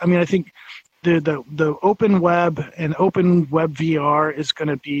right. I mean, I think the open web and open web VR is going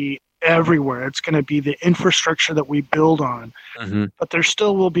to be everywhere. It's going to be the infrastructure that we build on. Hmm. But there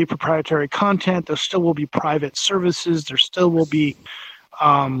still will be proprietary content. There still will be private services. There still will be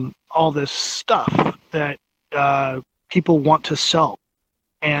all this stuff that people want to sell,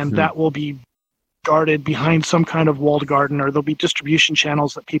 and Hmm. that will be guarded behind some kind of walled garden, or there'll be distribution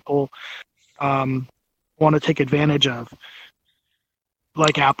channels that people want to take advantage of,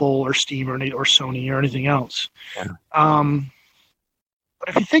 like Apple or Steam or Sony or anything else. Yeah. But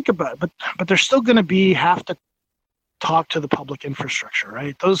if you think about it, but they're still going to have to talk to the public infrastructure,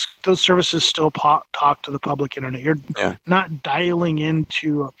 right? Those services still talk to the public internet. You're Yeah. not dialing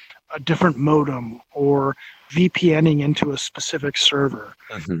into a different modem or VPNing into a specific server.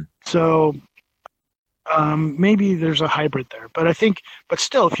 Hmm. So maybe there's a hybrid there, but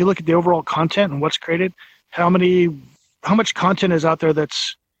still, if you look at the overall content and what's created, how much content is out there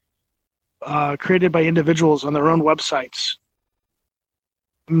that's created by individuals on their own websites,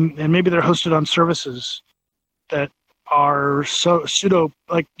 and maybe they're hosted on services that are so pseudo,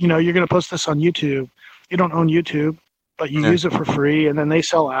 like, you're going to post this on YouTube. You don't own YouTube, but you Yeah. use it for free, and then they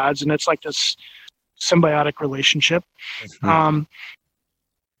sell ads, and it's like this symbiotic relationship. Mhm.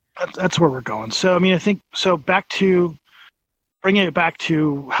 That's where we're going. So I mean, I think so. Bringing it back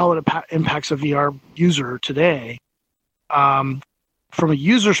to how it impacts a VR user today. From a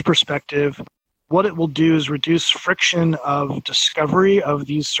user's perspective, what it will do is reduce friction of discovery of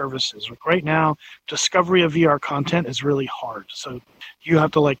these services. Like right now, discovery of VR content is really hard. So you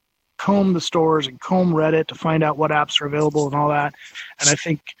have to comb the stores and comb Reddit to find out what apps are available and all that. And I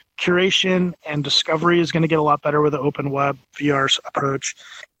think curation and discovery is going to get a lot better with the open web VR approach.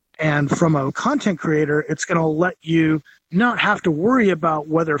 And from a content creator, it's going to let you not have to worry about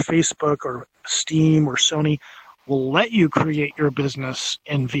whether Facebook or Steam or Sony will let you create your business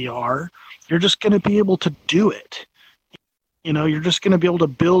in VR. You're just going to be able to do it. You're just going to be able to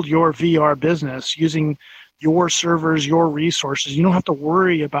build your VR business using your servers, your resources. You don't have to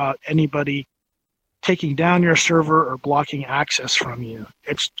worry about anybody taking down your server or blocking access from you.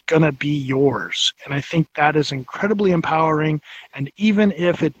 It's going to be yours. And I think that is incredibly empowering. And even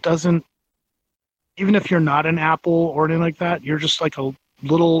if you're not an Apple or anything like that, you're just like a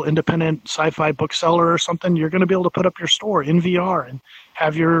little independent sci-fi bookseller or something, you're going to be able to put up your store in VR and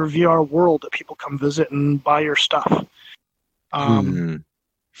have your VR world that people come visit and buy your stuff. Mhm.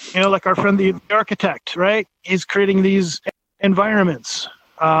 Like our friend, the architect, right? He's creating these environments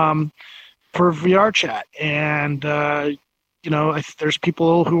for VR chat. And, there's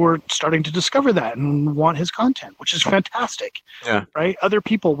people who are starting to discover that and want his content, which is fantastic. Yeah. Right? Other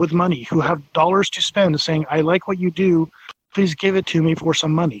people with money who have dollars to spend saying, I like what you do. Please give it to me for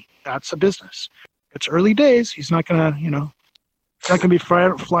some money. That's a business. It's early days. He's not going to, he's not going to be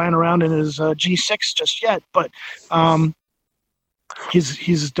flying around in his G6 just yet. But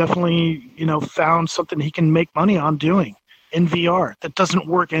he's definitely, found something he can make money on doing in VR that doesn't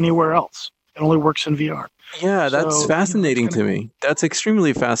work anywhere else. It only works in VR. Yeah, that's So, fascinating it's to me. That's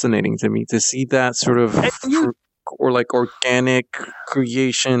extremely fascinating to me to see that sort of organic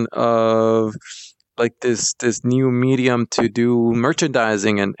creation of this new medium to do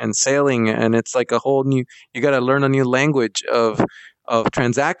merchandising and selling, and it's like a whole new. You got to learn a new language of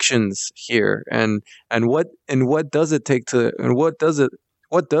transactions here, and what does it take to, and what does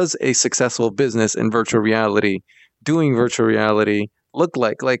a successful business in virtual reality, doing virtual reality, look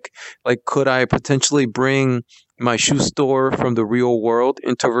like? Could I potentially bring my shoe store from the real world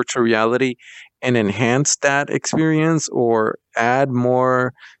into virtual reality and enhance that experience, or add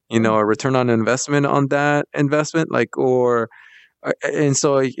more, a return on investment on that investment, And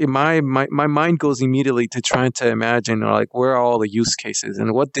so my mind goes immediately to trying to imagine like where are all the use cases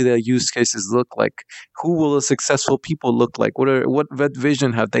and what do the use cases look like? Who will the successful people look like? What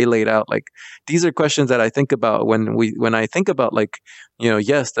vision have they laid out? Like these are questions that I think about when I think about like,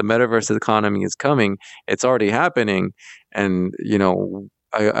 yes, the metaverse economy is coming. It's already happening, and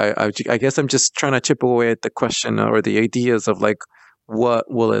I guess I'm just trying to chip away at the question or the ideas of like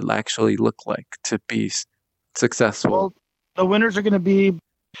what will it actually look like to be successful. Well, the winners are going to be,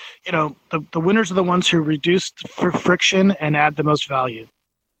 the winners are the ones who reduce friction and add the most value,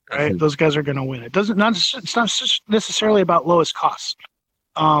 right? Mm-hmm. Those guys are going to win. It's not necessarily about lowest cost.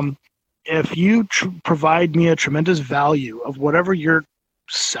 If you provide me a tremendous value of whatever you're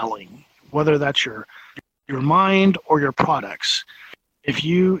selling, whether that's your mind or your products,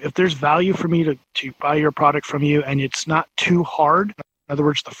 if there's value for me to buy your product from you and it's not too hard, in other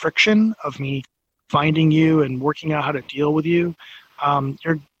words, the friction of me finding you and working out how to deal with you,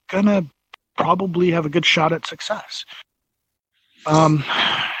 you're gonna probably have a good shot at success.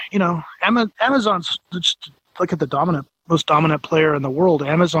 Amazon's, just look at the most dominant player in the world.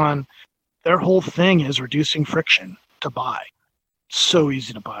 Amazon, their whole thing is reducing friction to buy. It's so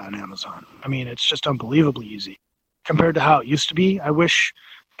easy to buy on Amazon. I mean, it's just unbelievably easy compared to how it used to be.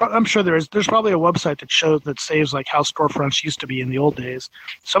 I'm sure there's probably a website that saves like how storefronts used to be in the old days.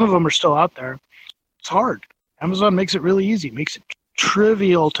 Some of them are still out there. It's hard. Amazon makes it really easy, makes it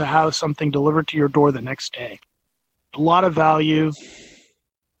trivial to have something delivered to your door the next day. A lot of value,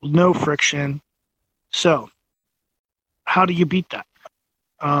 no friction. So how do you beat that?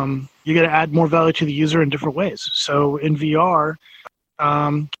 You got to add more value to the user in different ways. So in VR,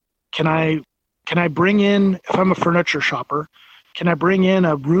 can I bring in, if I'm a furniture shopper, can I bring in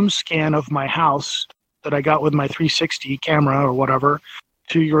a room scan of my house that I got with my 360 camera or whatever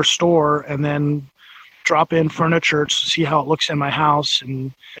to your store and then drop in furniture to see how it looks in my house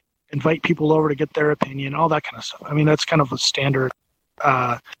and invite people over to get their opinion, all that kind of stuff. I mean, that's kind of a standard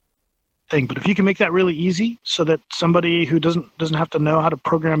thing. But if you can make that really easy so that somebody who doesn't have to know how to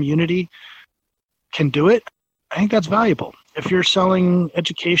program Unity can do it, I think that's valuable. If you're selling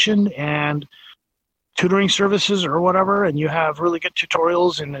education and tutoring services or whatever, and you have really good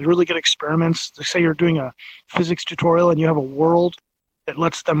tutorials and really good experiments, let's say you're doing a physics tutorial and you have a world that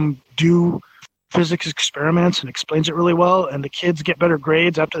lets them do physics experiments and explains it really well, and the kids get better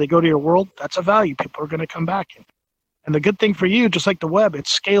grades after they go to your world, that's a value. People are going to come back. And the good thing for you, just like the web, it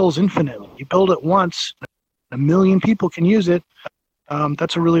scales infinitely. You build it once, 1 million people can use it.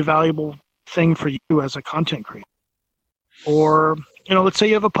 That's a really valuable thing for you as a content creator. Or, let's say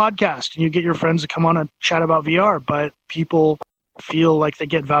you have a podcast and you get your friends to come on and chat about VR, but people feel like they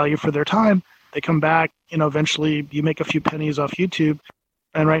get value for their time. They come back, eventually you make a few pennies off YouTube.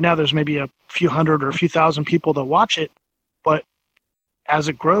 And right now there's maybe a few hundred or a few thousand people that watch it, but as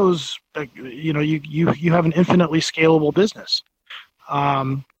it grows, you have an infinitely scalable business.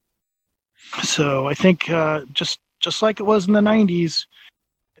 So I think just like it was in the 90s,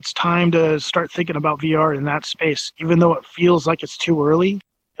 it's time to start thinking about VR in that space. Even though it feels like it's too early,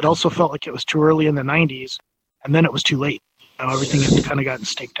 it also felt like it was too early in the 90s, and then it was too late. Everything had kind of gotten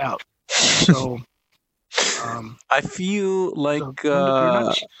staked out. So. I feel like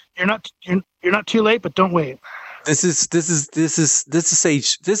you're not too late, but don't wait. This is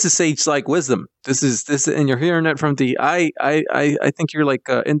sage like wisdom. This is, and you're hearing it from the. I think you're like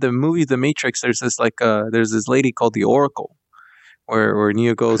in the movie The Matrix. There's this lady called the Oracle, where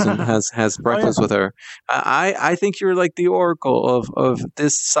Neo goes and has breakfast with her. I think you're like the Oracle of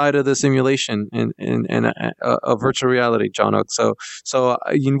this side of the simulation in a virtual reality, John Oak. So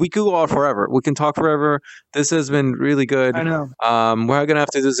we could go on forever. We can talk forever. This has been really good. I know. We're gonna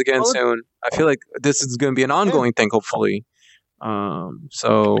have to do this again soon. I feel like this is gonna be an ongoing thing, hopefully.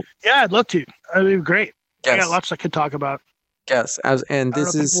 So yeah, I'd love to. That'd be great. Yes. I got lots I could talk about. Yes,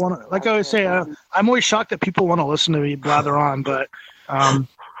 this is like I always say. I'm always shocked that people want to listen to me blather on, but and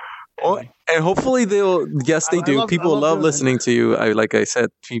hopefully they'll. Yes, they do. People love listening to you. Like I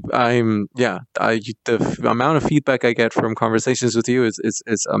said, the amount of feedback I get from conversations with you is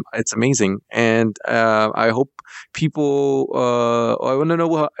it's amazing, and I hope people. I want to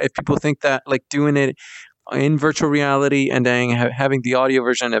know if people think that like doing it in virtual reality and then having the audio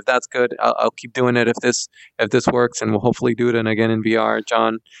version, if that's good, I'll keep doing it if this works, and we'll hopefully do it again in VR.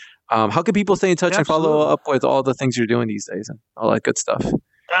 John, how can people stay in touch and follow up with all the things you're doing these days and all that good stuff?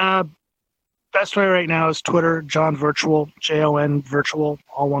 Best way right now is Twitter, John Virtual, JON Virtual,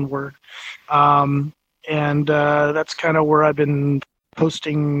 all one word. And that's kind of where I've been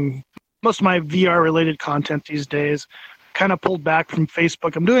posting most of my VR related content these days. Kind of pulled back from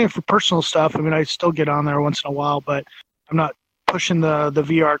Facebook. I'm doing it for personal stuff. I mean, I still get on there once in a while, but I'm not pushing the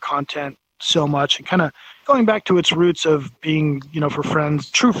VR content so much and kind of going back to its roots of being, for friends,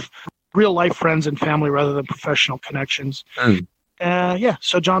 true real life friends and family rather than professional connections.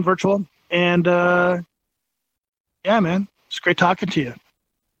 So John Virtual. And yeah, man, it's great talking to you.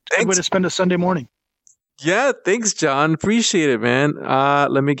 Good way to spend a Sunday morning. Yeah, thanks, John. Appreciate it, man.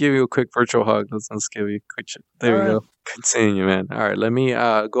 Let me give you a quick virtual hug. Let's give you a quick. There we go. Continue, man. All right, let me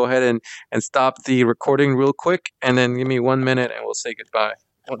go ahead and stop the recording real quick, and then give me 1 minute, and we'll say goodbye.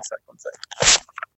 One sec.